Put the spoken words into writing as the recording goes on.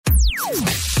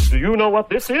Do you know what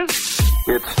this is?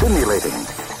 It's stimulating,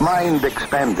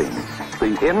 mind-expanding,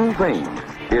 the in thing.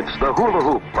 It's the hula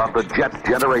hoop of the jet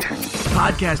generation.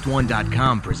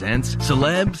 Podcast1.com presents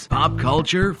celebs, pop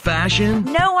culture, fashion.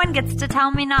 No one gets to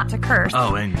tell me not to curse.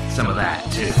 Oh, and some of that,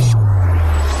 too.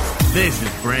 This is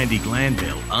Brandi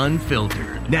Glanville,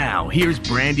 Unfiltered. Now, here's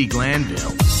Brandi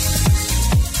Glanville.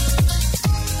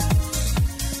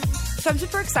 So I'm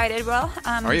super excited, Will.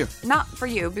 Are you? Not for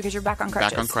you, because you're back on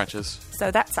crutches. Back on crutches.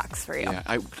 So that sucks for you. Yeah,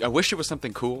 I wish it was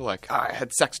something cool, like I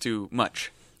had sex too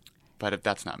much. But if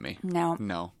that's not me.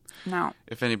 No.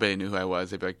 If anybody knew who I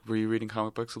was, they'd be like, were you reading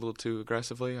comic books a little too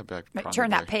aggressively? I'd be like, Like, probably. turn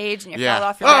that page and you fall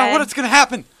off your Oh, head. what's going to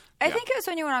happen? I think it was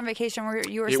when you went on vacation where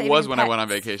you were It saving was when I pets went on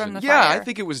vacation. from the Yeah, fire. I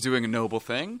think it was doing a noble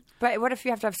thing. But what if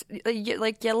you have to have,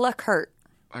 you look hurt?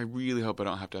 I really hope I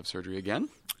don't have to have surgery again.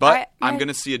 But I'm I- going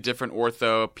to see a different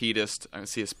orthopedist. I'm going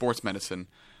to see a sports medicine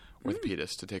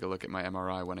orthopedist to take a look at my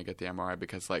MRI when I get the MRI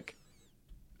because, like,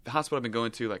 the hospital I've been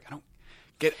going to, like, I don't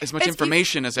get as much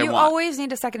information as I want. You always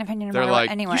need a second opinion no They're matter like,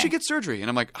 what anyway. you should get surgery. And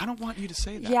I'm like, I don't want you to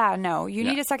say that. Yeah, no. You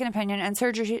need a second opinion, and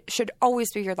surgery should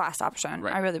always be your last option.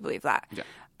 Right. I really believe that. Yeah.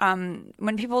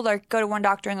 When people like go to one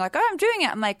doctor and they're like, oh, I'm doing it.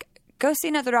 I'm like, go see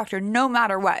another doctor no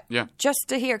matter what. Yeah. Just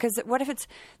to hear. Because what if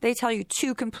they tell you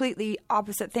two completely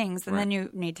opposite things and then you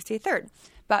need to see a third.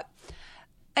 But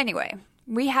anyway,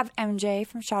 we have MJ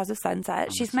from Shahs of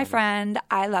Sunset. She's my friend.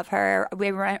 I love her.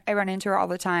 I run into her all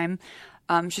the time.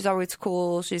 She's always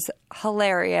cool. She's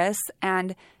hilarious.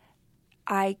 And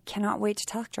I cannot wait to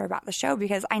talk to her about the show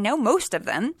because I know most of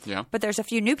them. Yeah. But there's a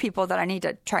few new people that I need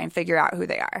to try and figure out who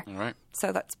they are. All right.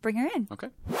 So let's bring her in. Okay.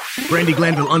 Brandi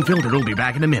Glanville, Unfiltered, will be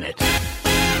back in a minute.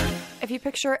 If you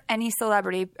picture any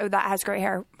celebrity that has great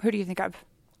hair, who do you think of?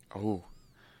 Oh.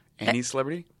 Any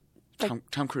celebrity?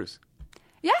 Tom Cruise.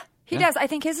 Yeah, he does. I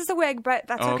think his is a wig, but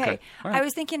that's Oh, okay. okay. All right. I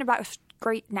was thinking about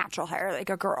great natural hair, like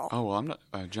a girl. Oh, well, I'm not.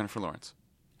 Jennifer Lawrence.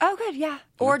 Oh, good, yeah.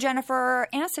 Or Jennifer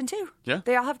Aniston, too. Yeah.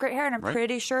 They all have great hair, and I'm Right.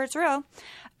 pretty sure it's real.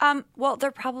 Well, they're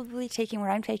probably taking what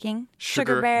I'm taking.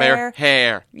 Sugar Bear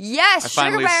hair. Yes, I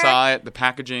finally Sugar Bear. saw it. The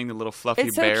packaging, the little fluffy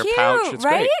It's so bear cute, pouch. It's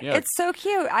right? great. Yeah. It's so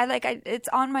cute. It's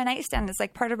on my nightstand. It's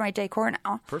like part of my decor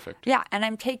now. Perfect. Yeah, and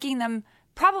I'm taking them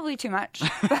probably too much,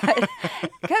 but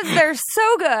because they're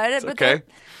so good. But okay.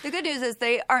 the good news is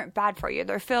they aren't bad for you.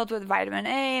 They're filled with vitamin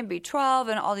A and B12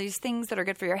 and all these things that are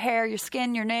good for your hair, your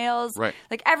skin, your nails. Right.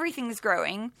 Like everything's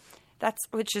growing.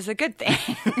 Which is a good thing.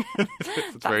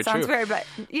 That's that very sounds true. weird, but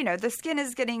the skin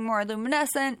is getting more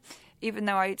luminescent. Even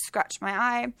though I scratched my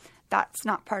eye, that's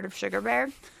not part of Sugar Bear.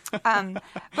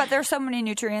 But there's so many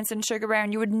nutrients in Sugar Bear,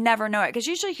 and you would never know it because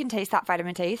usually you can taste that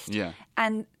vitamin taste. Yeah.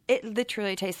 And it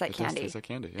literally tastes like It does candy. taste like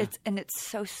candy, yeah. It's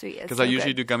so sweet. Because I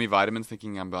usually do gummy vitamins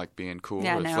thinking I'm like being cool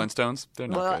Yeah, with no. Flintstones. They're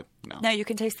not good. No. you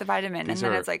can taste the vitamin, These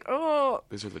and then are- it's like, oh.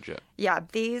 These are legit. Yeah,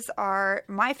 these are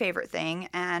my favorite thing,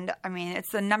 and I mean,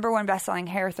 it's the #1 best-selling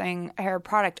hair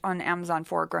product on Amazon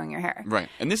for growing your hair. Right.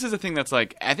 And this is a thing that's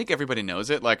like, I think everybody knows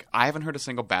it. Like, I haven't heard a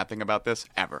single bad thing about this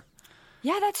ever.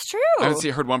 Yeah, that's true. I haven't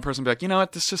heard one person be like, you know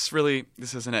what, this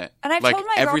isn't it. And I've like, told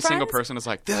my every single girlfriends- person is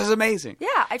like, this is amazing.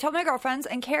 Yeah, I told my girlfriends,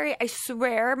 and Carrie, I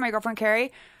swear, my girlfriend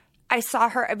Carrie, I saw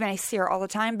her, I mean, I see her all the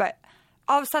time, but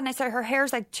all of a sudden I saw her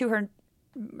hair's like to her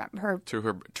To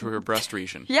her breast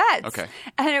region. yes. Okay.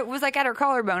 And it was like at her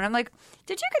collarbone. I'm like,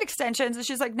 did you get extensions? And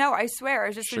she's like, no, I swear.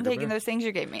 I've just been Sugar taking Bear? those things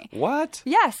you gave me. What?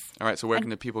 Yes. All right, so where can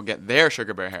the people get their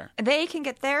Sugar Bear hair? They can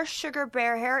get their Sugar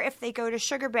Bear hair if they go to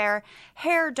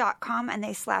sugarbearhair.com and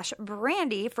they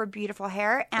 /Brandi for beautiful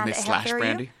hair. And they it slash help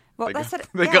hair Brandi? you. Well, They that's go, what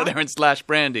they go there and slash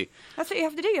Brandi. That's what you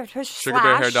have to do. You have to push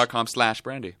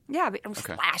Sugarbearhair.com/Brandi. Yeah, but don't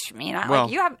slash me. Not Well,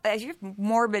 like you have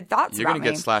morbid thoughts You're about going to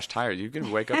me. get slash tired. You're going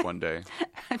to wake up one day.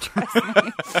 Trust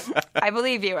me. I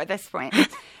believe you at this point.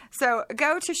 So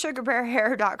go to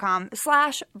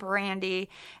sugarbearhair.com/Brandi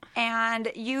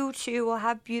and you too will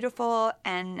have beautiful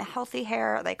and healthy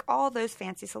hair like all those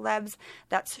fancy celebs.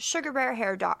 That's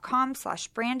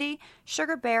sugarbearhair.com/Brandi,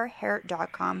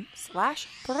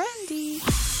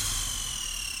 sugarbearhair.com/Brandi.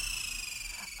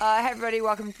 Hey everybody,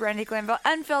 welcome to Brandi Glanville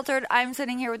Unfiltered. I'm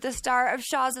sitting here with the star of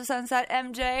Shahs of Sunset,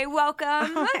 MJ. Welcome.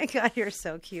 Oh my God, you're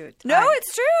so cute. No, Hi.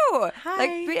 it's true. Hi.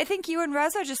 Like I think you and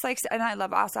Reza just like, and I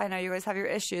love Asa. I know you guys have your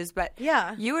issues, but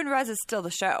Yeah. you and Reza still the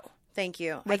show. Thank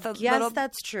you. With I a guess little-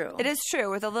 that's true. It is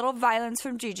true with a little violence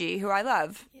from Gigi, who I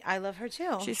love. I love her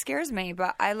too. She scares me,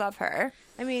 but I love her.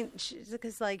 I mean,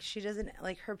 because like she doesn't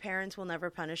like her parents will never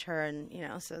punish her, and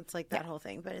so it's like that whole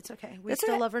thing. But it's okay. We It's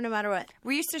still okay. love her no matter what.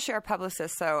 We used to share a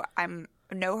publicist, so I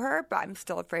know her, but I'm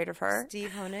still afraid of her.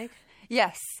 Steve Honig.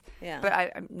 Yes. Yeah. But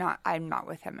I'm not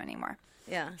with him anymore.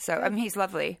 Yeah. So I mean, he's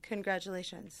lovely.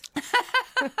 Congratulations.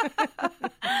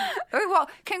 Well,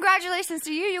 congratulations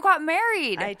to you. You got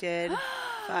married. I did.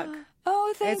 Fuck.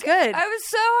 Oh, thank It's good. I was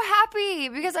so happy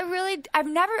because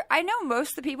I know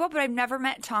most of the people, but I've never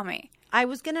met Tommy. I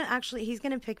was going to he's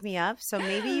going to pick me up. So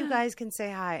maybe you guys can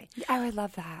say hi. I would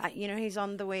love that. He's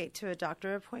on the way to a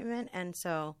doctor appointment. And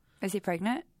so. Is he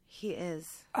pregnant? He is.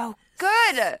 Oh,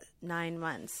 good. 9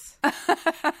 months.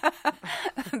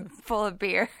 Full of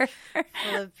beer.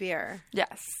 Full of beer.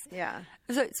 Yes. Yeah.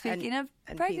 So speaking of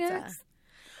pregnant, pizza.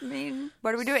 I mean,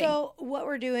 what are we doing? So what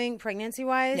we're doing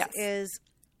pregnancy-wise is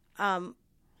I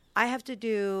have to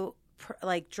do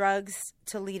drugs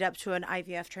to lead up to an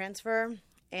IVF transfer.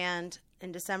 And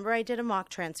in December, I did a mock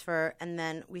transfer. And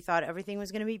then we thought everything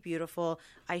was going to be beautiful.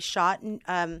 I shot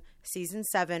season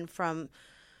 7 from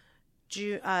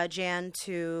Jan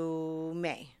to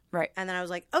May. Right. And then I was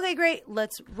like, okay, great.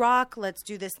 Let's rock. Let's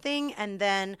do this thing. And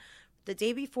then the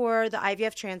day before the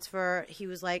IVF transfer, he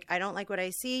was like, I don't like what I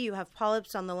see. You have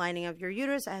polyps on the lining of your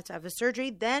uterus. I had to have a surgery.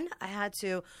 Then I had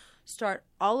to start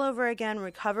all over again,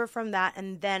 recover from that.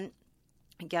 And then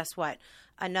guess what?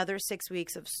 Another 6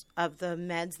 weeks of the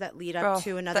meds that lead up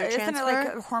to another transfer. Isn't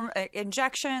it like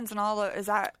injections and all is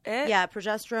that it? Yeah,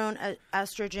 progesterone,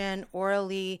 estrogen,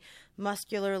 orally,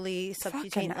 muscularly,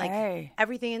 subcutaneous,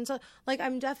 everything. And so,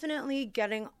 I'm definitely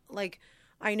getting,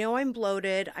 I know I'm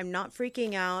bloated. I'm not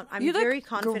freaking out. I'm very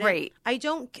confident. Great. I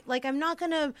don't, I'm not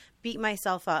going to beat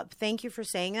myself up. Thank you for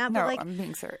saying that. No, but, I'm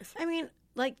being serious. I mean,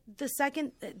 the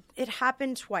second, it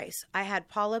happened twice. I had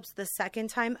polyps the second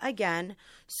time again.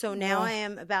 So now I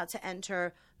am about to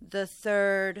enter the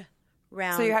third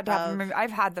round. So you had to have them removed.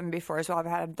 I've had them before as well. I've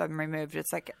had them removed.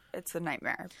 It's a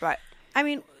nightmare. But I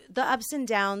mean, the ups and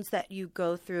downs that you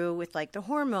go through with the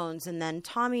hormones, and then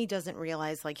Tommy doesn't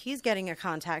realize he's getting a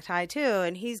contact high too,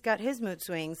 and he's got his mood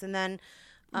swings, and then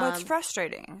well, it's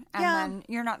frustrating. And then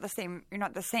you're not the same. You're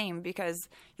not the same because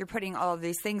you're putting all of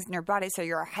these things in your body, so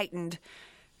you're a heightened,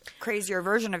 crazier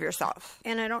version of yourself.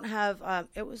 And I don't have.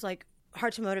 It was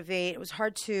hard to motivate. It was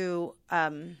hard to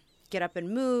get up and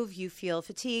move. You feel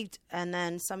fatigued, and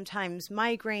then sometimes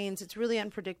migraines. It's really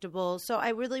unpredictable. So I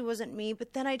really wasn't me.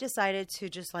 But then I decided to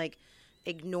just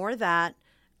ignore that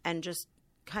and just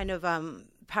kind of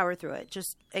power through it.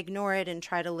 Just ignore it and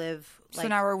try to live. So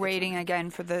now we're waiting again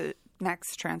for the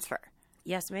next transfer.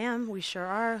 Yes, ma'am. We sure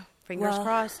are. Fingers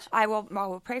crossed. I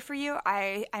will pray for you.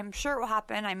 I'm sure it will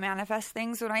happen. I manifest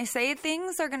things. When I say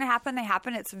things are going to happen, they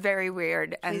happen. It's very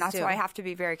weird. And that's why I have to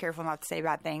be very careful not to say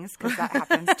bad things because that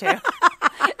happens too.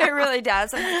 It really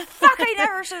does. I'm like, fuck, I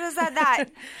never should have said that.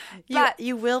 But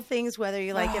you will things whether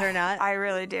you like it or not. I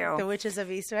really do. The witches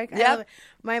of Easter egg. Yep.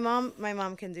 My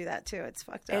mom can do that too. It's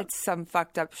fucked up. It's some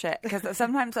fucked up shit. Because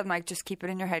sometimes I'm like, just keep it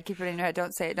in your head. Keep it in your head.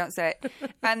 Don't say it.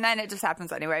 And then it just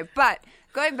happens anyway. But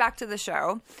going back to the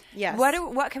show. Yes.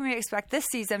 What can we expect this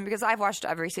season? Because I've watched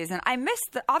every season. I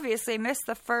obviously missed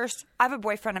the first. I have a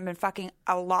boyfriend I've been fucking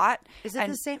a lot. Is it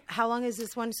the same? How long is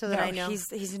this one so that I know?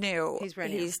 He's new. He's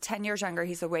brand new. He's 10 years younger.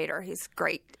 He's a waiter. He's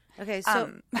great. Okay,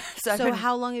 so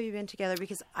how long have you been together?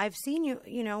 Because I've seen you,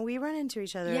 we run into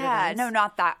each other. Yeah, no,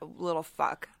 not that little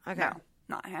fuck. Okay. No,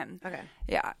 not him. Okay.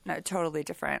 Yeah, no, totally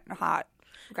different, hot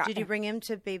guy. Did you bring him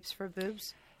to Babes for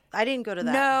Boobs? I didn't go to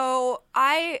that. No,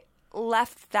 I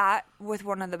left that with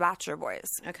one of the Bachelor boys.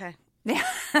 Okay. Yeah.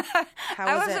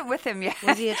 I wasn't with him yet.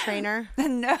 Was he a trainer?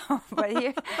 No,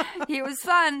 but he was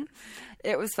fun.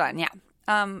 It was fun, yeah.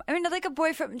 I mean, a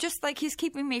boyfriend, just he's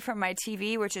keeping me from my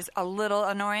TV, which is a little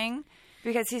annoying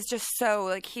because he's just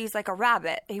so, he's like a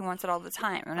rabbit. He wants it all the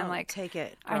time. And I'm like, take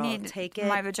it. Girl, I need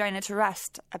my vagina to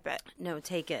rest a bit. No,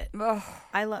 take it. Ugh.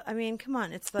 I mean, come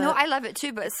on. It's the. No, I love it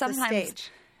too, but sometimes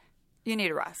stage. You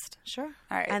need a rest. Sure.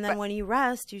 All right. And then when you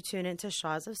rest, you tune into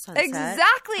Shahs of Sunset.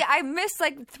 Exactly. I missed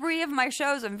 3 of my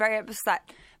shows. I'm very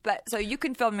upset. But so you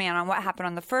can fill me in on what happened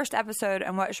on the first episode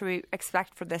and what should we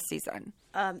expect for this season.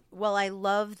 Well, I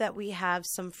love that we have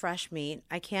some fresh meat.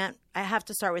 I have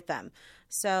to start with them.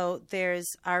 So there's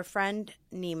our friend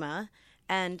Nima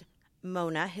and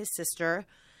Mona, his sister.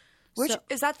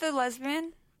 Is that the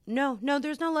lesbian? No,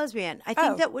 there's no lesbian. I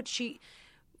think that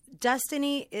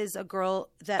Destiny is a girl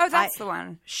that. Oh, that's the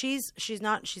one. She's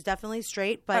not. She's definitely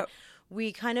straight, but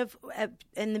we kind of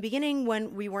in the beginning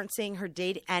when we weren't seeing her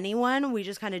date anyone, we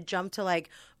just kind of jumped to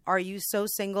are you so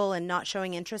single and not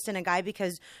showing interest in a guy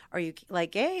because are you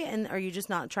gay and are you just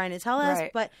not trying to tell us?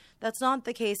 Right. But that's not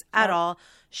the case at all.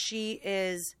 She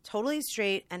is totally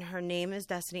straight and her name is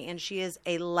Destiny and she is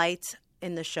a light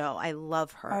in the show. I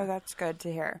love her. Oh, that's good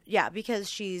to hear. Yeah, because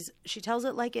she tells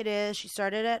it like it is. She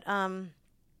started at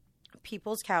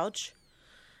People's Couch.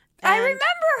 I remember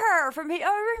her from.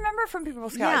 I remember from People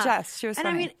Scout. Yes, she was funny.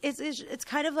 And I mean, it's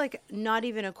kind of like not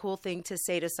even a cool thing to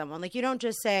say to someone. Like, you don't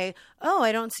just say, "Oh,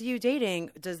 I don't see you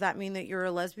dating." Does that mean that you're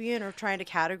a lesbian or trying to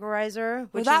categorize her?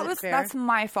 Which that's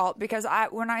my fault because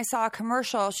when I saw a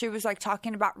commercial, she was like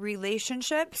talking about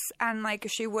relationships and like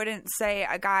she wouldn't say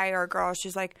a guy or a girl.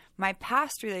 She's like my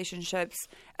past relationships,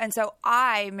 and so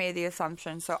I made the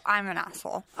assumption. So I'm an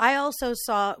asshole. I also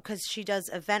saw because she does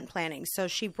event planning, so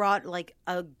she brought like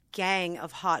a gang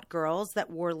of hot girls that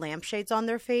wore lampshades on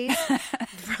their face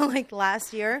for like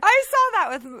last year. I saw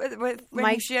that with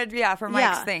Mike. She had for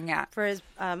Mike's thing, for his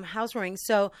housewarming.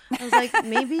 So I was like,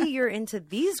 maybe you're into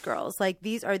these girls. Like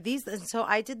these. And so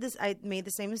I did this. I made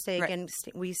the same mistake, and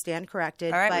we stand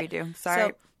corrected. All right, we do. Sorry.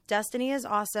 So Destiny is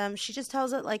awesome. She just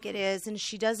tells it like it is, and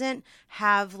she doesn't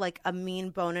have like a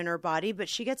mean bone in her body, but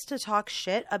she gets to talk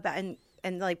shit about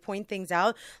and like point things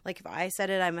out. Like if I said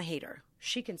it, I'm a hater.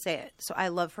 She can say it. So I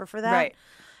love her for that. Right.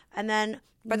 And then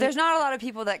But there's not a lot of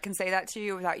people that can say that to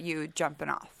you without you jumping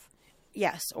off.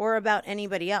 Yes, or about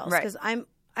anybody else. Right. Because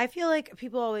I feel like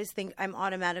people always think I'm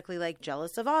automatically like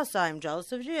jealous of Asa, I'm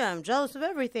jealous of Gia, I'm jealous of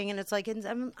everything, and it's like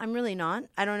I'm really not.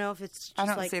 I don't know if it's just I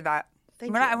don't like, see that.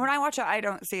 When I watch it, I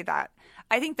don't see that.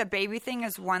 I think the baby thing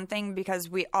is one thing because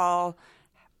we all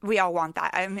want that.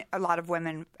 I mean, a lot of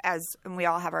women, and we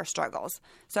all have our struggles.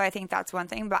 So I think that's one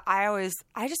thing. But I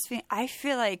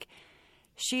feel like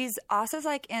Asa's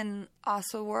like in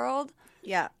Asa world.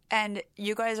 Yeah. And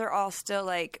you guys are all still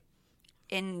like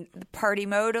in the party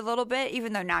mode a little bit,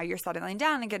 even though now you're settling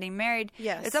down and getting married.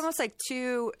 Yes. It's almost like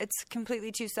it's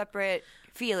completely two separate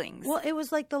feelings. Well, it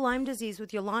was like the Lyme disease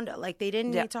with Yolanda. Like they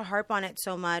didn't need to harp on it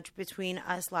so much between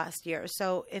us last year.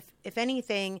 So if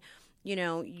anything,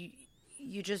 they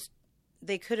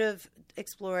could have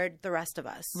explored the rest of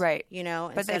us. Right.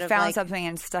 But they found something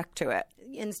and stuck to it.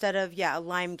 Instead of,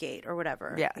 Limegate or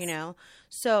whatever. Yes.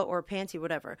 So, or Panty,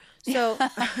 whatever. So,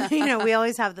 we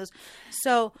always have those.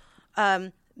 So,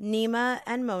 Nima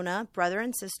and Mona, brother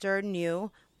and sister,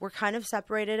 were kind of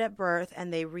separated at birth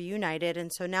and they reunited.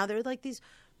 And so now they're like these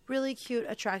really cute,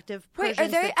 attractive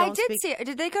Persians. Wait, see it.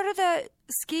 Did they go to the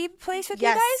ski place with you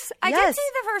guys? I did see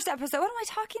the first episode. What am I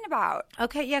talking about?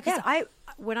 Okay, because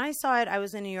when I saw it, I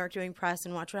was in New York doing press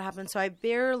and Watch What Happened, so I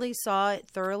barely saw it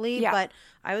thoroughly, but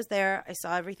I was there. I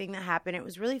saw everything that happened. It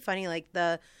was really funny. Like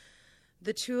the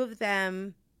two of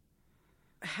them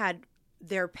had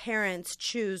their parents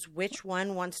choose which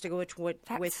one wants to go with which.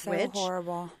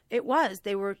 Horrible. It was.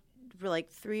 They were like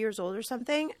 3 years old or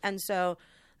something, and so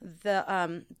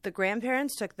the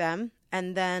grandparents took them,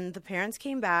 and then the parents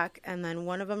came back, and then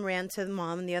one of them ran to the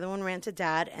mom and the other one ran to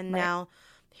dad, and now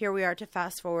here we are to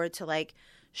fast forward to like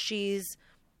she's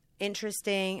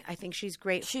interesting. I think she's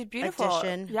great. She's beautiful.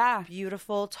 Addition. Yeah,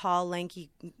 beautiful, tall, lanky,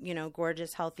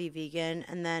 gorgeous, healthy vegan,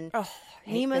 and then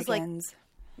Nima's like.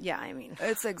 Yeah, I mean,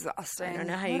 it's exhausting. I don't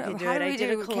know how you can do it. I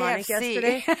did a colonic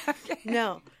yesterday.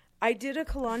 No. I did a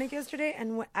colonic yesterday,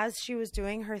 and as she was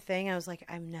doing her thing, I was like,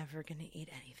 I'm never going to eat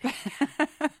anything.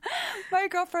 My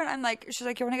girlfriend, she's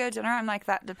like, you want to go to dinner? I'm like,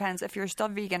 that depends. If you're still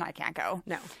vegan, I can't go.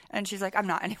 No. And she's like, I'm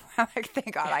not anymore. I'm like,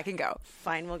 thank God I can go.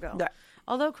 Fine, we'll go. No.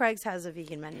 Although Craig's has a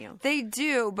vegan menu. They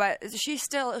do, but she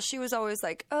was always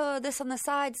like, oh, this on the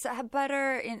sides that have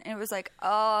butter. And it was like,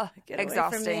 oh,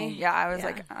 exhausting. Yeah, I was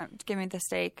like, give me the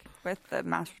steak with the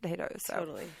mashed potatoes. So.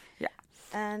 Totally. Yeah.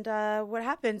 And what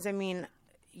happens, I mean,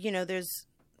 there's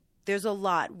a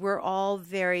lot. We're all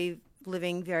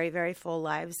living very, very full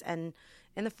lives. And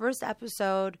in the first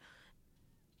episode,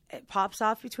 it pops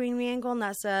off between me and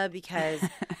Golnessa because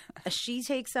she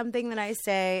takes something that I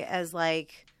say as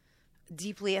like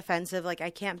deeply offensive. Like I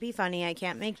can't be funny. I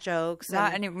can't make jokes.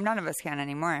 None of us can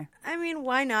anymore. I mean,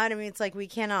 why not? I mean, it's like we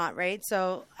cannot, right?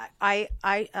 So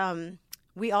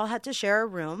we all had to share a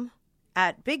room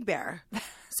at Big Bear.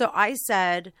 So I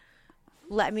said,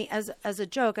 let me, as a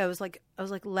joke, I was like,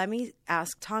 let me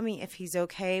ask Tommy if he's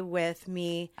okay with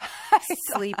me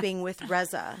sleeping with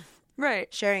Reza. Right.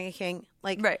 Sharing a king.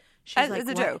 Like, right. She's as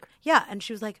a joke. Yeah. And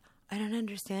she was like, I don't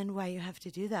understand why you have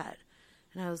to do that.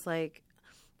 And I was like,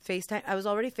 FaceTime. I was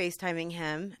already FaceTiming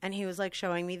him, and he was like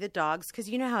showing me the dogs. Cause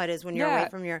you know how it is when you're away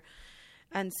from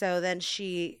and so then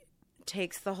she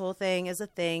takes the whole thing as a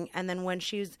thing, and then when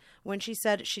she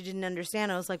said she didn't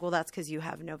understand, I was like, well, that's because you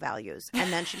have no values,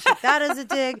 and then she took that as a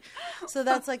dig. So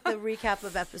that's like the recap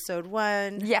of episode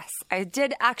 1. Yes, I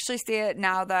did actually see it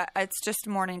now that it's just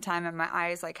morning time and my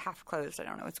eyes like half closed. I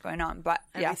don't know what's going on, but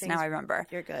yes, now I remember.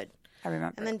 You're good. I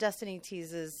remember. And then Destiny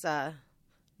teases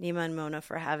Nima and Mona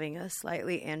for having a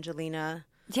slightly Angelina.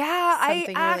 Yeah,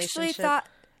 I actually thought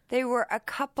they were a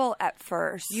couple at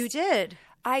first. You did.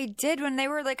 I did when they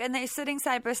were like, and they sitting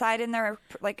side by side in their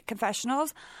like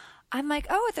confessionals. I'm like,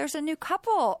 oh, there's a new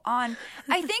couple on.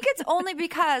 I think it's only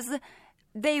because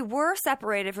they were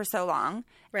separated for so long,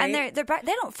 Right. and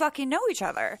they don't fucking know each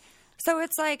other. So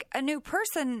it's like a new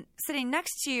person sitting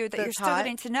next to you that you're still hot.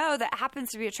 getting to know that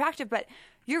happens to be attractive, but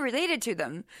you're related to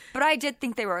them. But I did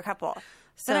think they were a couple.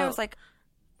 So I was like,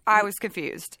 I was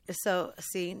confused. So,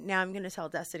 see, now I'm going to tell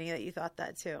Destiny that you thought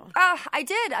that too. I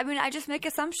did. I mean, I just make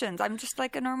assumptions. I'm just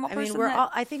like a normal person.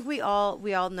 I think we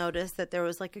all noticed that there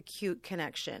was like a cute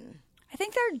connection. I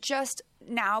think they're just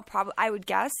now probably, I would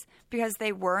guess, because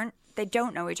they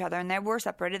don't know each other and they were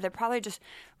separated. They're probably just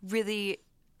really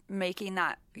making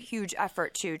that huge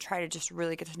effort to try to just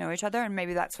really get to know each other. And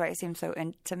maybe that's why it seems so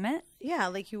intimate. Yeah,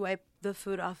 like you wipe the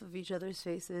food off of each other's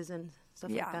faces and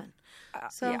stuff like that.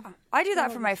 Yeah. I do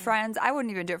that for my friends. I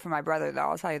wouldn't even do it for my brother,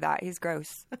 though. I'll tell you that. He's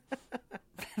gross.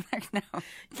 Like, no.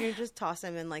 You just toss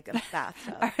him in like a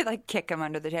bathtub. I would like kick him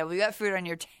under the table. You got food on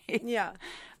your table. Yeah.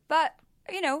 But,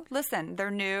 listen, they're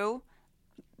new.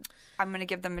 I'm going to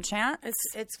give them a chance.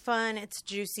 It's fun. It's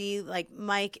juicy. Like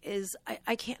Mike is,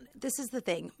 I can't, this is the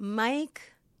thing.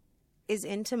 Mike is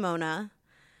into Mona.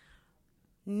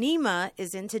 Nima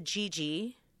is into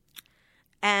Gigi.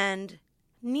 And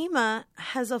Nima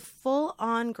has a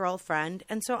full-on girlfriend.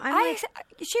 And so and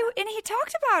he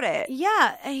talked about it.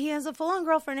 Yeah. And he has a full-on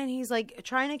girlfriend and he's like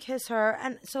trying to kiss her.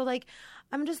 And so like,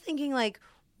 I'm just thinking like,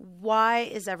 why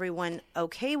is everyone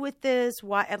okay with this?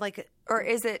 Why, like, or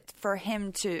is it for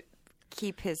him to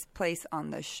keep his place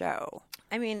on the show?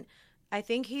 I mean, I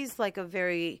think he's like a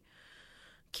very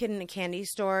kid in a candy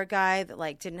store guy that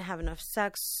like didn't have enough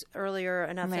sex earlier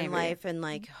enough in life, and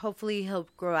like hopefully he'll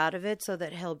grow out of it so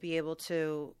that he'll be able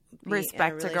to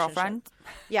respect a girlfriend.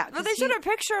 Yeah, but they showed a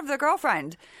picture of the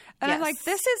girlfriend, and I'm like,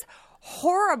 this is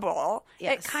horrible.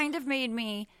 Yes. It kind of made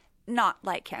me not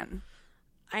like him.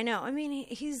 I know. I mean,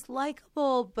 he's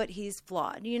likable, but he's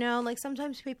flawed. Like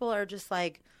sometimes people are just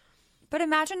like. But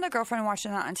imagine the girlfriend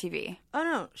watching that on TV. Oh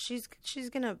no, she's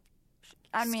gonna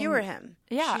skewer him.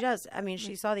 Yeah, she does. I mean,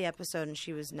 she saw the episode and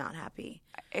she was not happy.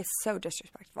 It's so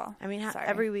disrespectful. I mean,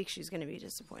 every week she's gonna be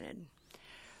disappointed.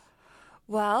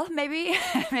 Well, maybe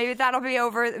that'll be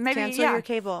over. Maybe cancel your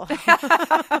cable. It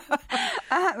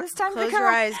was time Close to your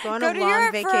eyes. Go on a long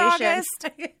Europe vacation.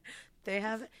 They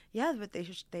have, but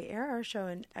they air our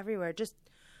show everywhere. Just.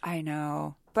 I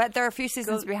know, but they're a few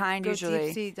seasons behind usually.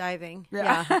 Deep sea diving.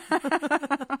 Yeah.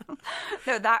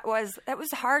 No, that was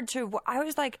hard to. I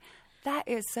was like, that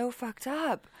is so fucked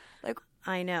up. Like,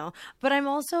 I know, but I'm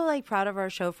also like proud of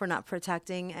our show for not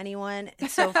protecting anyone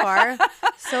so far.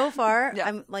 Yeah.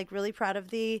 I'm like really proud of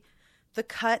the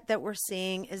cut that we're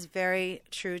seeing is very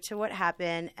true to what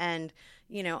happened, and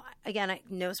again,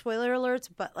 no spoiler alerts,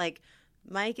 but like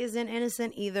Mike isn't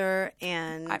innocent either,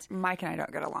 and Mike and I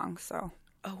don't get along, so.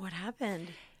 Oh, what happened?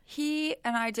 He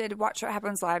and I did Watch What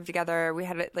Happens Live together. We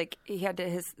had it like he had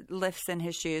his lifts in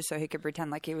his shoes so he could pretend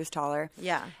like he was taller.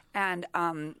 Yeah. And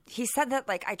he said that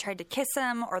like I tried to kiss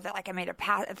him or that like I made a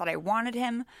pass that I wanted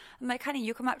him. I'm like, honey,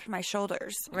 you come up to my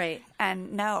shoulders. Right.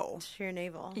 And no. To your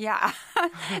navel. Yeah.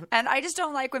 And I just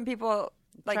don't like when people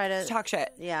like try to talk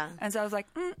shit. Yeah. And so I was like,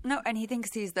 no. And he thinks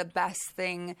he's the best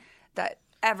thing that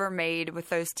ever made with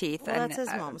those teeth. Well, and that's his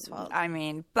mom's fault. I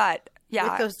mean, but yeah.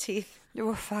 With those teeth. You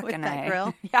were fucking with that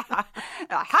grill. Yeah.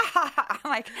 I'm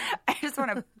like, I just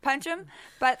want to punch him,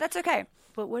 but that's okay.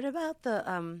 But what about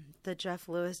the Jeff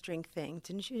Lewis drink thing?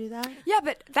 Didn't you do that? Yeah,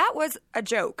 but that was a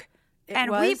joke.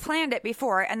 We planned it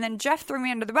before, and then Jeff threw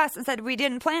me under the bus and said we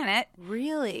didn't plan it.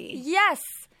 Really? Yes.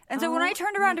 And so when I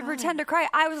turned around to pretend to cry,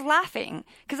 I was laughing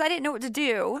because I didn't know what to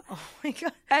do. Oh, my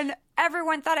God. And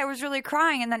everyone thought I was really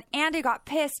crying. And then Andy got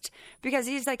pissed because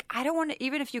he's like, I don't want to,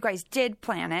 even if you guys did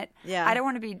plan it, I don't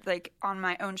want to be like on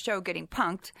my own show getting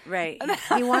punked. Right.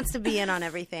 He wants to be in on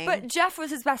everything. But Jeff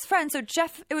was his best friend. So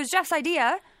it was Jeff's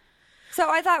idea. So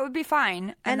I thought it would be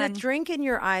fine. And then, a drink in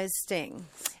your eyes stings.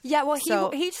 Yeah, well,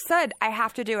 he said, I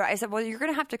have to do it. I said, well, you're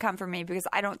going to have to come for me because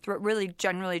I don't really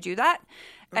generally do that.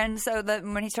 And so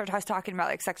when he started talking about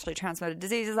like sexually transmitted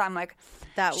diseases, I'm like,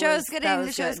 the show's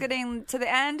getting to the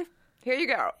end. Here you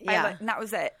go. Yeah. And that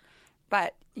was it.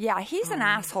 But yeah, he's an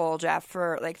asshole, Jeff,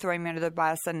 for like throwing me under the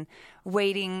bus and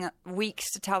waiting weeks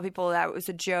to tell people that it was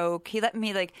a joke. He let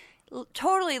me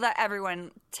totally let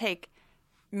everyone take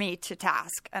me to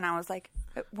task. And I was like,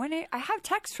 I have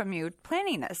text from you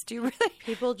planning this. Do you really?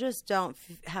 People just don't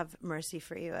have mercy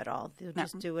for you at all. They'll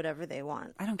just do whatever they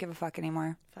want. I don't give a fuck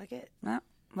anymore. Fuck it. No,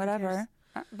 whatever.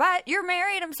 But you're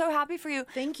married. I'm so happy for you.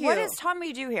 Thank you. What does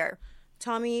Tommy do here?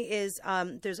 Tommy is,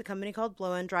 there's a company called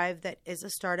Blow and Drive that is a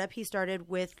startup. He started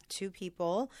with 2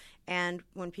 people. And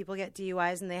when people get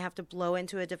DUIs and they have to blow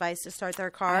into a device to start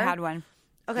their car. I had one.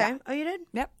 Okay. Yeah. Oh, you did?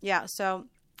 Yep. Yeah. So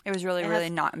it was really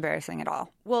not embarrassing at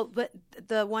all. Well, but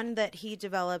the one that he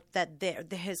developed, that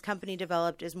his company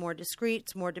developed, is more discreet,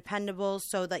 it's more dependable,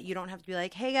 so that you don't have to be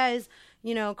like, hey guys,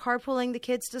 carpooling the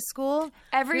kids to school.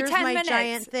 Every Here's 10 my minutes,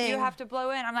 giant thing. you have to blow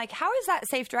in. I'm like, how is that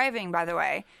safe driving, by the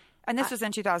way? And this was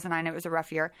in 2009. It was a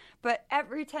rough year. But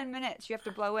every 10 minutes, you have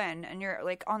to blow in, and you're,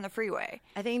 like, on the freeway.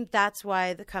 I think that's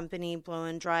why the company Blow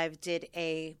and Drive did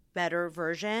a better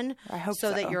version. I hope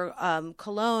so. That your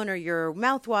cologne or your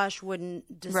mouthwash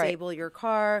wouldn't disable your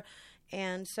car.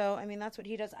 And so, I mean, that's what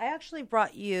he does. I actually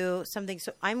brought you something.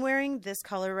 So I'm wearing this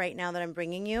color right now that I'm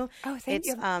bringing you. Oh, thank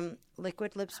you. It's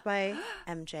Liquid Lips by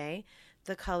MJ.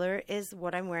 The color is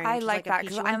what I'm wearing. I which is like a that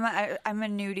peachy because one. I'm a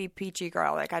nudie peachy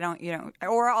girl. Like I don't,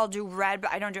 or I'll do red,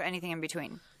 but I don't do anything in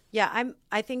between. Yeah,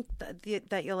 I think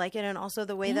that you'll like it, and also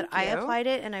the way that I applied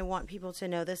it. And I want people to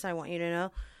know this. I want you to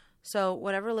know. So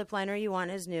whatever lip liner you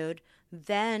want is nude.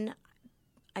 Then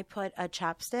I put a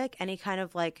chapstick, any kind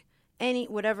of like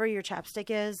whatever your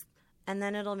chapstick is, and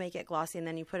then it'll make it glossy. And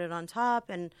then you put it on top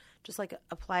and just like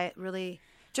apply it really.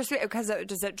 Just because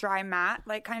does it dry matte,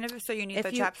 like kind of? So you need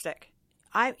the chapstick.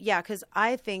 Because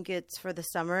I think it's for the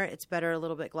summer. It's better a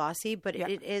little bit glossy, but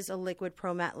it is a liquid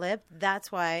pro matte lip.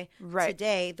 That's why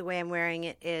today the way I'm wearing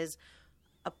it is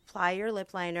apply your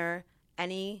lip liner,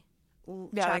 any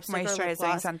like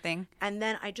moisturizing something, and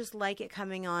then I just like it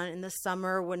coming on in the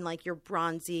summer when like you're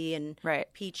bronzy and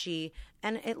peachy,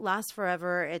 and it lasts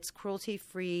forever. It's cruelty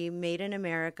free, made in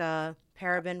America,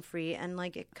 paraben free, and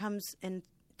like it comes in.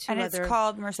 It's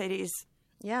called Mercedes.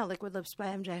 Yeah, Liquid Lips by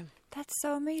MJ. That's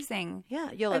so amazing. Yeah,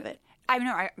 you'll love it. I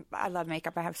know. I love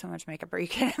makeup. I have so much makeup. Are you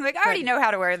kidding? I'm like, I already know how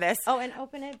to wear this. Oh, and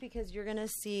open it because you're gonna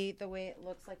see the way it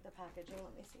looks like the packaging.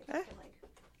 Let me see if I can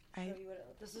show you what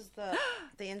it. This is the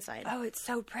inside. Oh, it's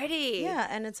so pretty. Yeah,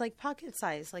 and it's like pocket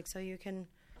size, like so you can.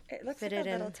 It looks fit like it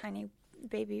a in. little tiny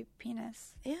baby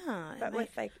penis. Yeah, but with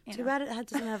like too bad it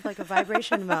doesn't have like a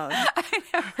vibration mode. I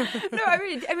know. No, I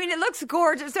mean it looks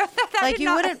gorgeous. That like did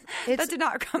you wouldn't. That did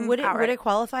not come. Would out it? Would it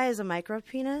qualify as a micro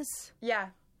penis? Yeah.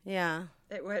 Yeah.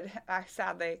 It would.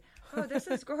 Sadly. Oh, this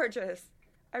is gorgeous.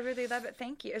 I really love it.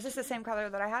 Thank you. Is this the same color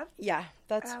that I have? Yeah.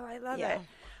 That's. Oh, I love it.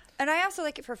 And I also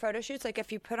like it for photo shoots. Like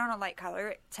if you put on a light color,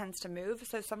 it tends to move.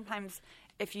 So sometimes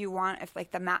if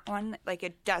like the matte one, like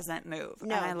it doesn't move.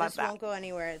 No, and I love this that. won't go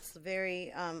anywhere. It's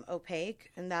very opaque,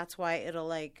 and that's why it'll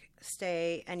like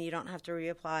stay, and you don't have to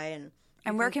reapply.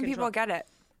 And where can people get it?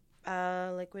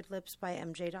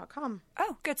 liquidlipsbymj.com.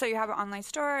 Oh, good. So you have an online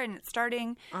store, and it's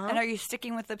starting. And are you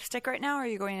sticking with lipstick right now, or are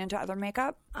you going into other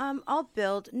makeup? I'll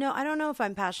build. No, I don't know if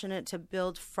I'm passionate to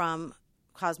build from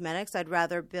cosmetics. I'd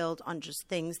rather build on just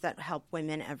things that help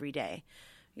women every day.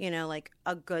 Like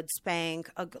a good spank,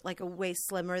 like a waist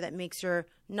slimmer that makes your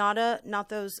not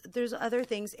those. There's other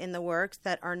things in the works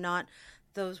that are not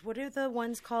those. What are the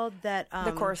ones called that?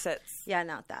 The corsets. Yeah,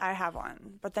 not that. I have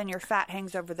one, but then your fat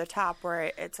hangs over the top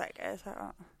where it's like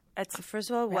it's. First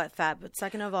of all, what fat? But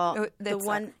second of all, the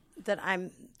one that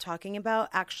I'm talking about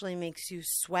actually makes you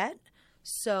sweat.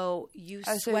 So you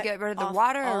so you get rid of the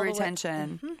water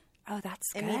retention. Mm-hmm. Oh,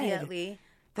 that's good. Immediately.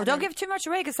 Well, don't give too much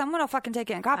away because someone will fucking take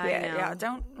it and copy it. Yeah,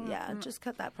 don't. Yeah, just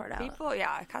cut that part out. People,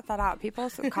 cut that out. People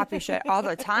copy shit all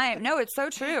the time. No, it's so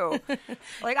true.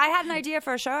 Like, I had an idea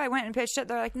for a show. I went and pitched it.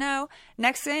 They're like, no.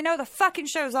 Next thing you know, the fucking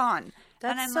show's on.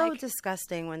 That's so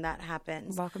disgusting when that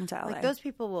happens. Welcome to LA. Like, those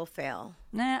people will fail.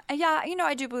 Nah, yeah,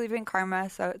 I do believe in karma,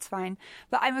 so it's fine.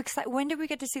 But I'm excited. When do we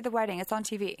get to see the wedding? It's on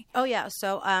TV. Oh, yeah.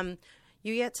 So,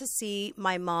 you get to see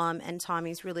my mom and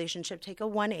Tommy's relationship take a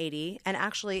 180. And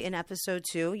actually, in episode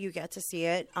 2, you get to see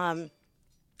it.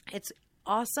 It's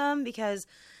awesome because,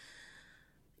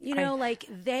 like,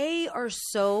 they are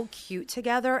so cute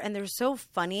together and they're so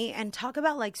funny. And talk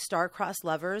about, like, star-crossed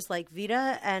lovers. Like,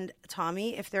 Vita and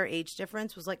Tommy, if their age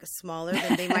difference was, like, smaller,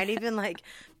 then they might even, like,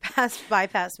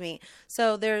 bypass me.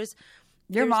 So there's...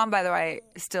 Your mom, by the way,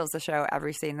 steals the show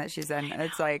every scene that she's in.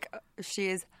 It's like,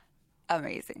 she's...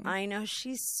 amazing. I know,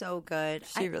 she's so good.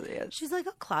 She really is. She's like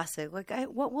a classic. Like,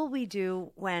 what will we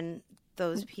do when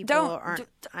those people aren't?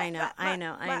 I know.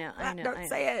 Don't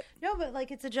say it. No, but like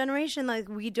it's a generation like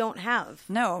we don't have.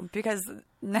 No,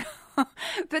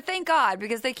 but thank God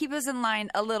because they keep us in line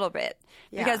a little bit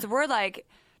because we're like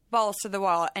balls to the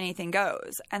wall, anything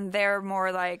goes, and they're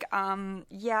more like,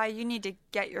 you need to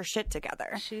get your shit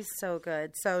together. She's so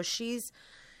good. So she's.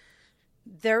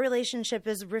 Their relationship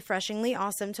is refreshingly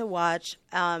awesome to watch.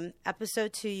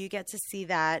 Episode 2, you get to see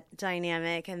that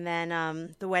dynamic. And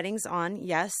then the wedding's on.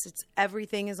 Yes,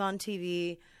 everything is on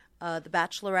TV. The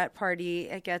bachelorette party,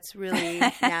 it gets really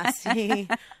nasty.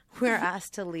 We're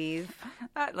asked to leave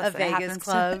a Vegas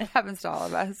club. It happens to all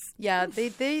of us. Yeah,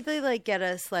 they like get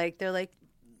us like, they're like,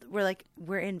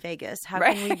 we're in Vegas. How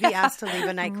can we be asked to leave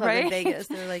a nightclub in Vegas?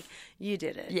 They're like, you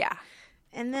did it. Yeah.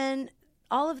 And then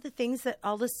all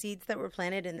the seeds that were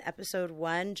planted in episode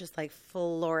 1 just like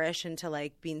flourish into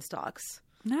like beanstalks.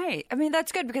 Nice. I mean,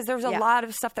 that's good because there was a lot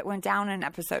of stuff that went down in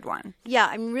episode 1. Yeah,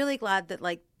 I'm really glad that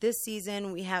like this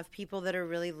season we have people that are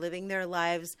really living their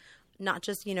lives, not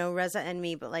just, Reza and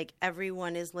me, but like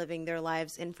everyone is living their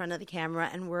lives in front of the camera,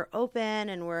 and we're open,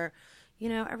 and we're,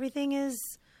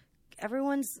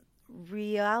 everyone's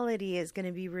reality is going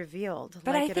to be revealed.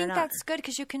 But I think that's good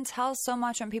because you can tell so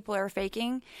much when people are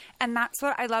faking, and that's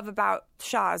what I love about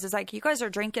Shahs is like you guys are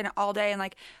drinking all day and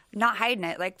like not hiding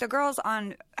it. Like the girls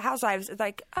on Housewives, it's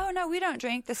like, oh no, we don't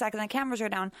drink. The second the cameras go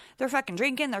down, they're fucking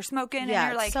drinking, they're smoking, and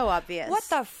you're like, so obvious. What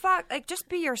the fuck? Like just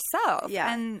be yourself.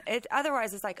 Yeah. And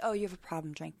otherwise it's like, oh, you have a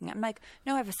problem drinking. I'm like,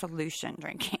 no, I have a solution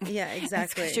drinking. Yeah,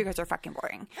 exactly. Because you guys are fucking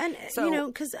boring. And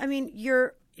because I mean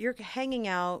you're hanging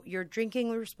out, you're drinking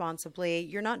responsibly,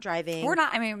 you're not driving. We're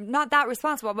not, not that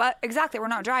responsible, but exactly, we're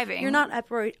not driving. You're not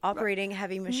operating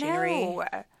heavy machinery.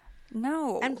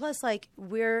 No. And plus, like,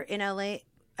 we're in LA,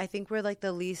 I think we're like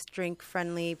the least drink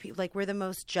friendly people. Like, we're the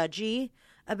most judgy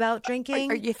about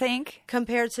drinking. You think?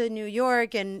 Compared to New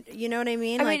York and, you know what I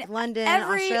mean? Like London,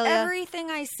 Australia.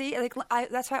 Everything I see,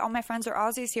 that's why all my friends are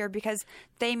Aussies here because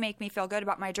they make me feel good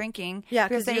about my drinking. Yeah,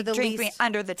 because they you're the drink least... me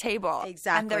under the table.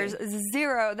 Exactly. And there's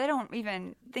zero, they don't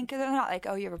even think, they're not like,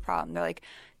 oh, you have a problem. They're like,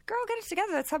 girl, get it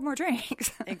together. Let's have more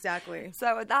drinks. Exactly.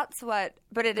 So that's what,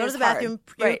 but it Go is to the bathroom, hard.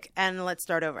 puke, Right. and let's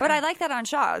start over. But I like that on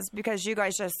Shahs because you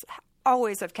guys just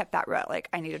always have kept that route. Like,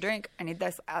 I need a drink. I need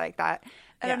this. I like that.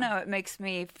 I don't know. It makes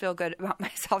me feel good about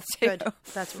myself, too. Good.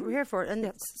 That's what we're here for.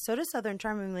 And so does Southern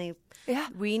Charmingly. Yeah.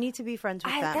 We need to be friends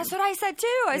with them. That's what I said,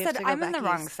 too. I said, I'm in the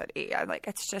wrong east. city. I'm like,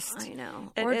 it's just. I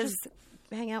know. It or is. Just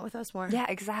hang out with us more. Yeah,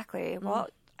 exactly. Well,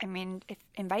 I mean,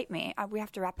 invite me. We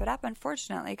have to wrap it up,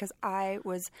 unfortunately, because I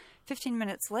was 15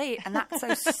 minutes late, and that's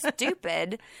so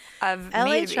stupid of LA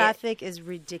me. traffic is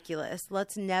ridiculous.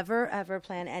 Let's never ever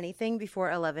plan anything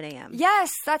before 11 a.m.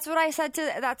 Yes, that's what I said to.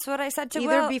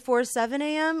 Either Will. before 7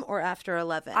 a.m. or after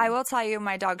 11. I will tell you,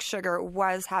 my dog Sugar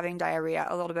was having diarrhea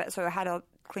a little bit, so I had to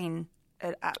clean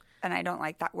it up. And I don't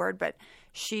like that word, but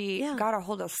she got a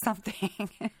hold of something.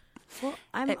 Well,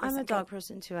 I'm a dog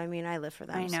person too. I mean, I live for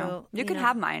them. I know. So, you can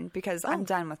have mine because I'm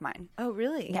done with mine. Oh,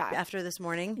 really? Yeah. After this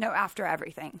morning? No, after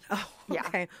everything. Oh,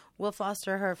 okay. Yeah. We'll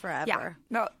foster her forever. Yeah.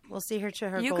 No, we'll see her to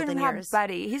her you golden can have years.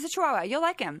 Buddy. He's a Chihuahua. You'll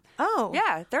like him. Oh.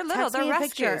 Yeah, they're little. Text They're me a rescues.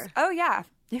 picture. Oh yeah,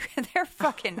 they're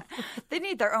fucking. They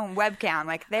need their own webcam.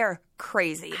 Like they're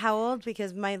crazy. How old?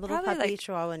 Because my little Probably puppy like-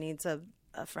 Chihuahua needs a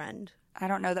friend. I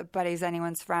don't know that Buddy's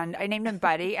anyone's friend. I named him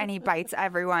Buddy, and he bites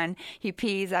everyone. He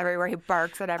pees everywhere. He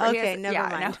barks at everyone. Okay, never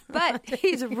mind. No. But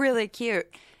he's really cute,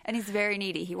 and he's very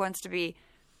needy. He wants to be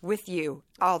with you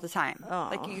all the time. Aw.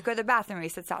 Like you go to the bathroom, he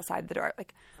sits outside the door.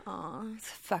 Like, Aw. it's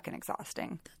fucking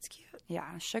exhausting. That's cute.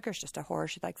 Yeah, Sugar's just a whore.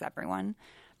 She likes everyone,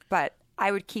 but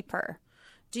I would keep her.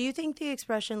 Do you think the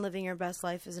expression "living your best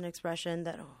life" is an expression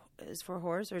that is for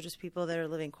whores or just people that are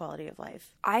living quality of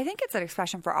life? I think it's an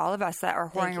expression for all of us that are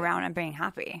whoring around and being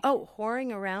happy. Oh,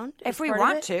 whorring around? If we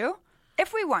want to.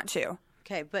 If we want to.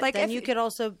 Okay, but Like, then if- you could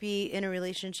also be in a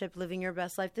relationship living your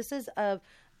best life. This is a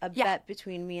bet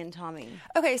between me and Tommy.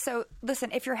 Okay, so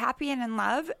listen, if you're happy and in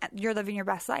love, you're living your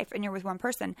best life and you're with one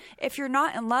person. If you're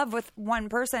not in love with one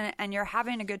person and you're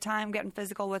having a good time getting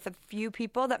physical with a few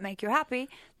people that make you happy,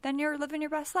 then you're living your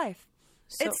best life.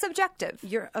 So it's subjective.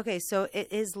 So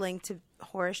it is linked to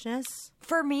whorishness?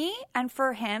 For me and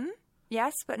for him,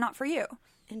 yes, but not for you.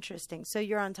 Interesting. So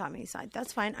you're on Tommy's side.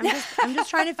 That's fine. I'm just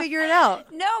trying to figure it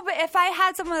out. No, but if I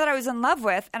had someone that I was in love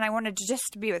with and I wanted to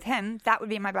just be with him, that would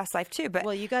be my best life too. But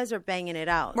Well, you guys are banging it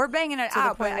out. we're banging it to out,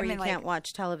 the point but where I mean, you can't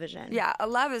watch television. yeah, a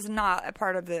love is not a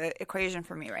part of the equation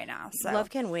for me right now. So Love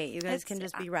can wait. You guys it's- can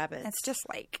just be rabbits. It's just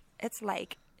like,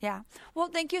 yeah. Well,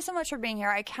 thank you so much for being here.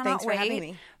 I cannot Thanks for having wait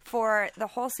me. for the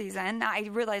whole season. I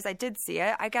realized I did see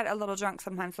it. I get a little drunk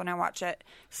sometimes when I watch it,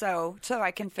 so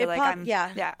I can feel like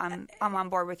I'm on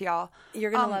board with y'all. You're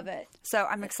gonna love it. So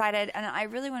I'm excited, and I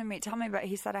really want to meet Tommy, but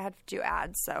he said I had to do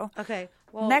ads. So Okay.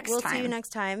 Well, Next we'll time. see you next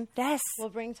time. yes, We'll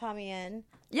bring Tommy in.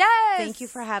 yes. Thank you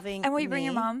for having And will you bring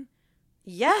your me. mom?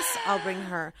 Yes, I'll bring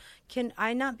her. Can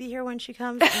I not be here when she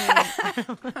comes?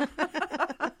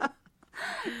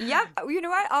 Yep. You know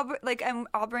what?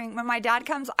 I'll bring when my dad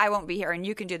comes. I won't be here, and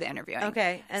you can do the interviewing.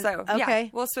 Okay. And, yeah,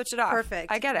 we'll switch it off.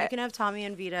 Perfect. I get it. You can have Tommy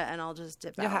and Vita, and I'll just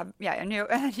dip out.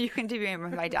 And you can do it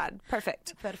with my dad.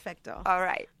 Perfect. Perfecto. All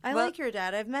right. I like your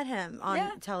dad. I've met him on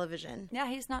Yeah. television. Yeah,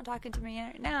 he's not talking to me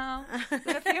right now.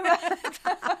 In a few minutes.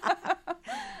 All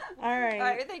right. All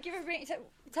right. Thank you for bringing.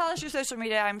 Tell us your social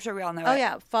media. I'm sure we all know it. Oh,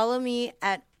 yeah. Follow me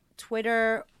at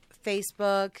Twitter,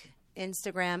 Facebook,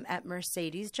 Instagram at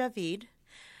Mercedes Javid,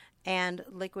 and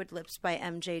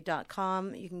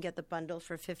liquidlipsbymj.com. You can get the bundle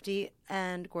for $50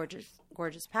 and gorgeous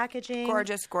packaging.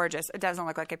 Gorgeous. It doesn't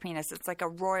look like a penis. It's like a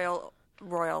royal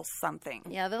something.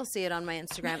 Yeah, they'll see it on my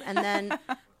Instagram. And then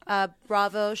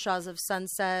Bravo, Shahs of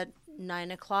Sunset,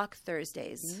 9 o'clock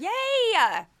Thursdays.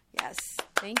 Yay! Yes.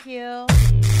 Thank you.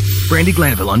 Brandi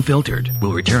Glanville Unfiltered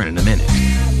will return in a minute.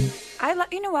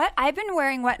 You know what? I've been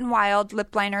wearing Wet n Wild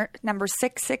lip liner number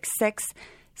 666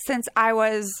 since I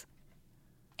was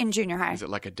in junior high. Is it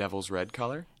like a devil's red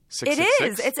color? It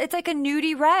is. It's like a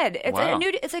nudie red. It's Wow.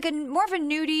 It's like more of a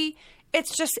nudie.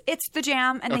 It's the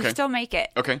jam, and they still make it.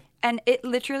 Okay. And it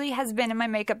literally has been in my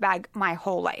makeup bag my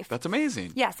whole life. That's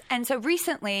amazing. Yes. And so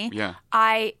recently, Yeah.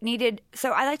 I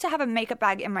like to have a makeup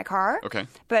bag in my car. Okay.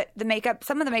 But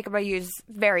some of the makeup I use is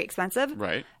very expensive.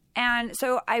 Right. And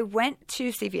so I went to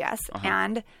CVS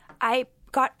and I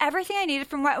got everything I needed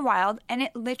from Wet n Wild, and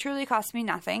it literally cost me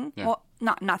nothing. Yeah. Well,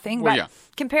 not nothing, Well, but yeah.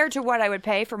 compared to what I would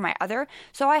pay for my other.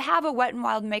 So I have a Wet n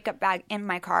Wild makeup bag in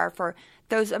my car for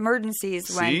those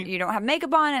emergencies when See? you don't have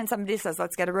makeup on and somebody says,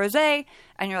 let's get a rosé.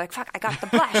 And you're like, fuck, I got the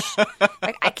blush.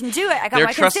 Like, I can do it. I got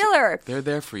my concealer. They're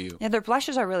there for you. Yeah, their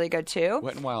blushes are really good too.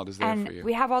 Wet n Wild is there and for you.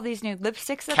 we have all these new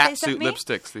lipsticks that they sent Catsuit me.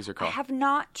 lipsticks, these are I called. have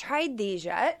not tried these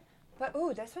yet. But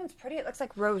ooh, this one's pretty. It looks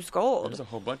like rose gold. There's a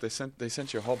whole bunch. They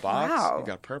sent you a whole box. Wow. You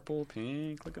got purple,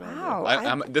 pink. Look at Wow.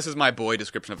 all that. This is my boy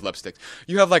description of lipsticks.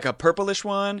 You have like a purplish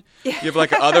one. You have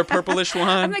like a other purplish one.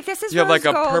 I'm like, this is You have like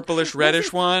rose a gold. purplish reddish This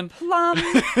is one. Plum.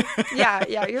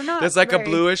 yeah. You're not. There's like a very-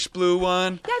 bluish blue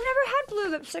one. Yeah, I've never had blue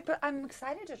lipstick, but I'm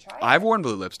excited to try it. I've worn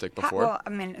blue lipstick before. Well, I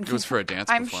mean, it was for a dance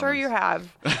I'm sure you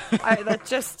have.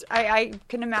 I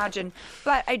can imagine.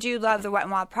 But I do love the Wet n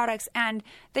Wild products, and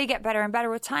they get better and better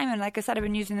with time. And like I said, I've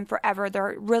been using them forever.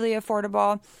 They're really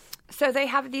affordable. So they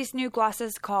have these new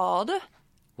glosses called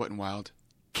Wet n Wild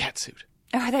Catsuit.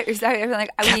 Oh, I thought you were like,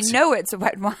 we know it's a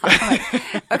Wet n Wild. I'm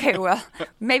like, okay, well,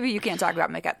 maybe you can't talk about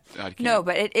makeup. I can't. No,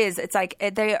 but it is. It's like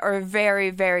they are very,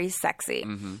 very sexy.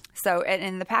 Mm-hmm. So,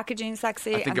 and the packaging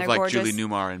sexy, I think and they're of like gorgeous. Julie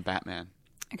Newmar and Batman.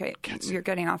 Okay, you're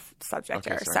getting off subject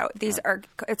Okay, here. sorry. So these are.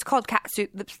 It's called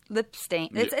catsuit lip stain.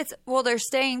 It's they're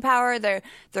staying power. They're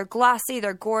glossy.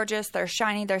 They're gorgeous. They're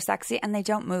shiny. They're sexy, and they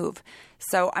don't move.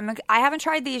 So I haven't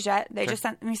tried these yet. They just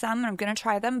sent me some, and I'm going to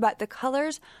try them. But the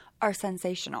colors are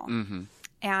sensational,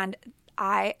 and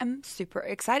I am super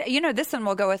excited. You know, this one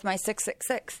will go with my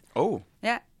 666. Oh,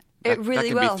 Yeah, it really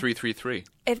that will. can be 333.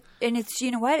 And it's,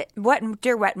 you know what,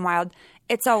 dear Wet n Wild,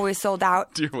 it's always sold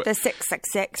out. Dear Wet- the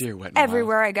 666. Dear Wet n Wild.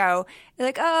 Everywhere I go, they're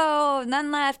like, oh,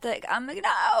 none left. Like, I'm like,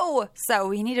 no. So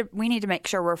we need to make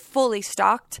sure we're fully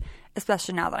stocked,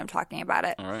 especially now that I'm talking about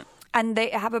it. All right. And they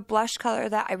have a blush color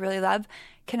that I really love.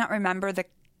 Cannot remember the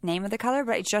name of the color,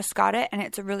 but I just got it, and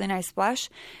it's a really nice blush.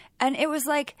 And it was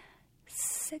like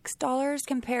 $6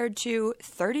 compared to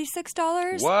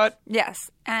 $36. What? Yes,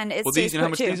 and it's Well, these, you know how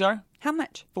much these are? How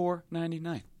much?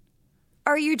 $4.99.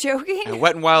 Are you joking? At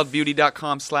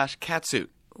wetnwildbeauty.com/catsuit.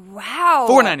 Wow.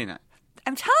 $4.99.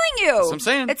 I'm telling you. That's what I'm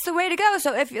saying. It's the way to go.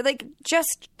 So if you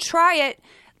just try it.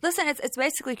 Listen, it's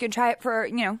basically you can try it for,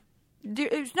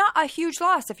 it's not a huge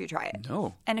loss if you try it.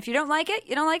 No. And if you don't like it,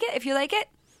 you don't like it. If you like it,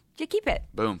 you keep it.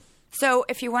 Boom. So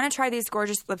if you want to try these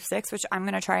gorgeous lipsticks, which I'm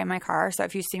going to try in my car. So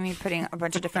if you see me putting a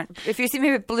bunch of different, if you see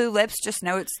me with blue lips, just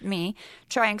know it's me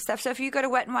trying stuff. So if you go to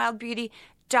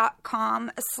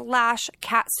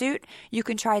wetnwildbeauty.com/catsuit, you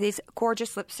can try these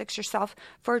gorgeous lipsticks yourself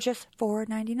for just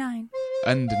 $4.99.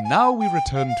 And now we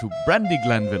return to Brandi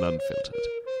Glanville Unfiltered.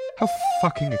 How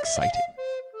fucking exciting.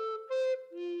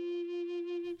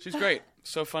 She's great.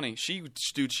 So funny. She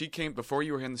came before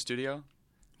you were in the studio.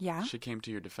 Yeah. She came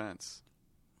to your defense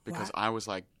because What? I was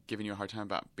like giving you a hard time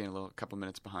about being a couple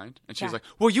minutes behind, and she was Yeah. like,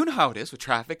 "Well, you know how it is with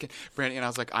traffic." And Brandi, and I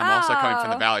was like, "I'm also coming from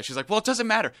the Oh. valley." She's like, "Well, it doesn't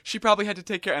matter. She probably had to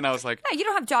take care." And I was like, Yeah, you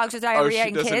don't have dogs with "Oh, diarrhea she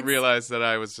and doesn't kids. realize that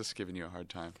I was just giving you a hard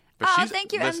time." But Oh, she's,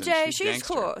 thank you, listen, MJ. She's She's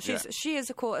cool. gangster. She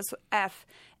is cool as F.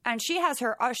 And she has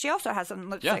she also has some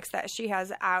lipsticks that she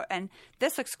has out, and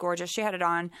this looks gorgeous. She had it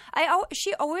on.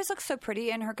 She always looks so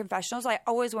pretty in her confessionals. I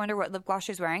always wonder what lip gloss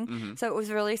she's wearing. Mm-hmm. So it was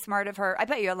really smart of her. I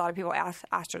bet you a lot of people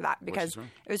asked her that because she's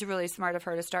wearing. it was really smart of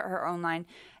her to start her own line.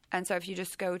 And so if you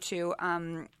just go to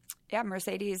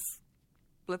Mercedes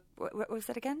lip. What was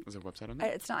it again? Is there a website on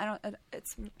that? It's not. I don't.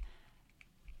 It's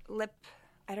lip.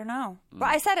 I don't know. Well,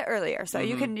 I said it earlier, so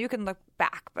you can look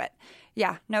back. But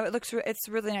yeah, no, it's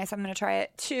really nice. I'm going to try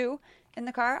it too in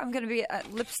the car. I'm going to be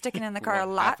lipsticking in the car a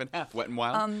lot. Half and half, Wet and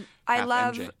Wild. I half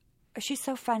love. MJ. She's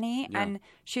so funny and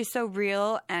she's so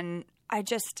real, and I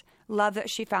just love that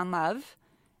she found love.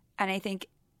 And I think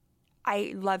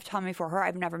I love Tommy for her.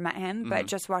 I've never met him, but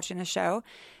just watching the show,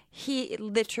 he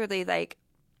literally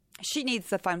she needs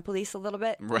the fun police a little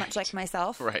bit, much like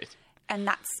myself. Right. And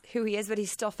that's who he is, but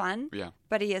he's still fun. Yeah.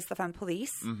 But he is the fun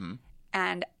police. Mm-hmm.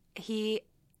 And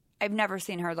I've never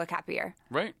seen her look happier.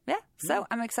 Right. Yeah. So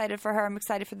I'm excited for her. I'm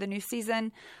excited for the new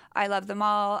season. I love them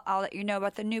all. I'll let you know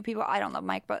about the new people. I don't love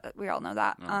Mike, but we all know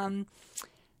that. Okay.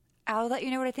 I'll let you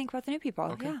know what I think about the new people.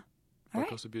 Okay. Yeah. All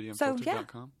right. So yeah,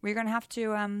 we're going to have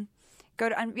to go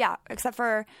to, except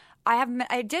for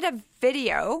I did a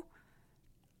video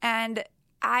and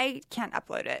I can't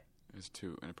upload it. It's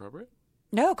too inappropriate?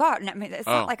 No, God, I mean, it's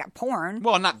not like a porn.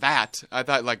 Well, not that. I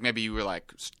thought maybe you were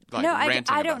like no, ranting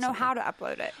I don't know something. how to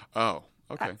upload it. Oh,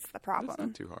 okay. That's the problem. It's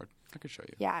not too hard. I can show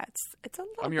you. Yeah, it's a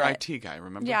little I'm your bit. IT guy,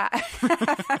 remember? Yeah.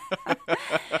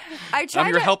 I'm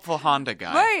your helpful Honda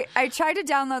guy. Right. I tried to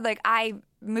download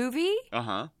iMovie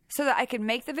Uh-huh. so that I could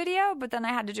make the video, but then I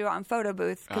had to do it on Photo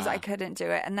Booth because I couldn't do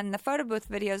it. And then the Photo Booth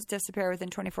videos disappear within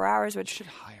 24 hours, which should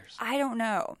hire someone. I don't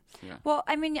know. Yeah. Well,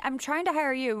 I mean, I'm trying to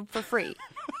hire you for free,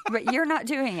 but you're not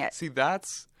doing it. See,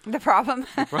 that's The problem.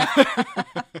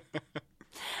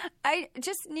 I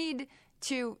just need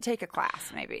to take a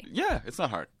class, maybe. Yeah, it's not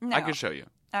hard. No. I can show you.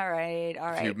 All right.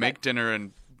 If you make dinner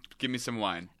and give me some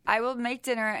wine. I will make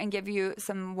dinner and give you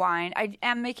some wine. I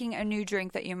am making a new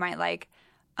drink that you might like.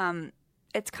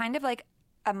 It's kind of like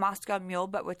a Moscow Mule,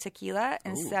 but with tequila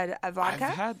instead of vodka.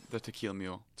 I've had the tequila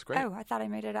mule. It's great. Oh, I thought I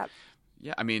made it up.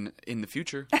 Yeah, I mean, in the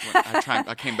future, when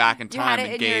I came back in time you had it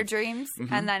and in gave... your dreams,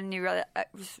 and then you really it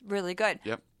was really good.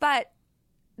 Yep. But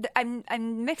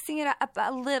I'm mixing it up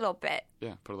a little bit.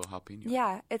 Yeah, put a little jalapeno.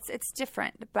 Yeah, it's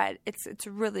different, but it's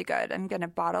really good. I'm gonna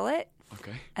bottle it.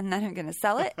 Okay. And then I'm gonna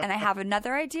sell it, and I have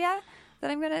another idea that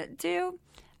I'm gonna do.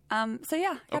 So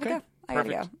yeah, I gotta go.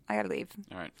 I gotta leave.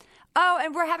 All right. Oh,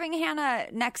 and we're having Hannah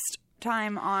next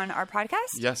time on our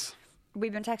podcast. Yes.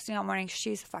 We've been texting all morning.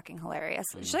 She's fucking hilarious.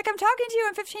 She's like, I'm talking to you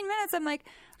in 15 minutes. I'm like,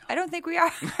 I don't think we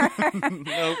are.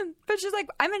 Nope. But she's like,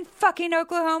 I'm in fucking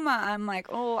Oklahoma. I'm like,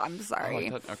 oh, I'm sorry.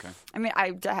 Oh, okay. I mean,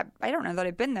 I don't know that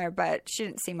I've been there, but she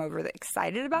didn't seem overly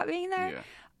excited about being there.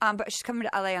 Yeah. But she's coming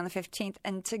to LA on the 15th,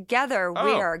 and together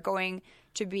we are going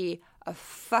to be a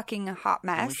fucking hot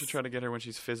mess. And we should try to get her when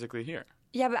she's physically here.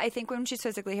 Yeah, but I think when she's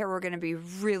physically here, we're going to be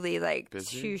really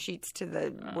busy? 2 sheets to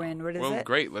the wind. What is it? Well,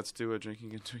 great. Let's do a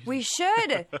drinking and tweeting. We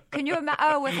should. Can you imagine?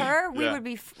 Oh, with her, we would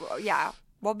be.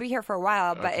 We'll be here for a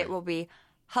while, but it will be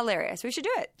hilarious. We should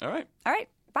do it. All right. All right.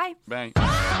 Bye. Bye.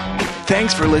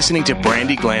 Thanks for listening to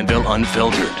Brandi Glanville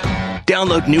Unfiltered.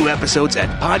 Download new episodes at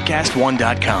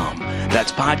podcastone.com.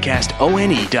 That's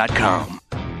podcastone.com.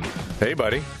 Hey,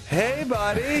 buddy. Hey,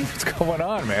 buddy. What's going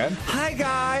on, man? Hi,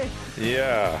 guy.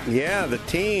 Yeah. Yeah, the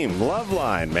team.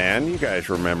 Loveline, man. You guys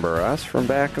remember us from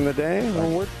back in the day?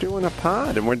 Well, we're doing a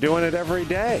pod, and we're doing it every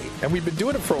day. And we've been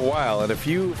doing it for a while. And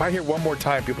if I hear one more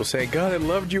time people saying, God, I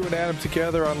loved you and Adam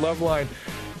together on Loveline.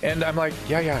 And I'm like,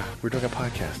 yeah, we're doing a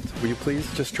podcast. Will you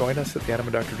please just join us at the Adam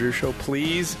and Dr. Drew Show,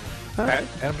 please? At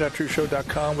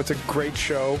AdamandDrDrewShow.com. It's a great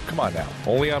show. Come on now.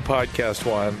 Only on Podcast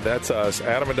One. That's us,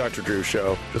 Adam and Dr. Drew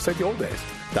Show. Just like the old days.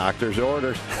 Doctor's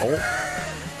orders.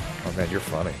 Oh, man, you're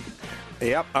funny.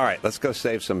 Yep. All right, let's go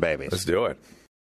save some babies. Let's do it.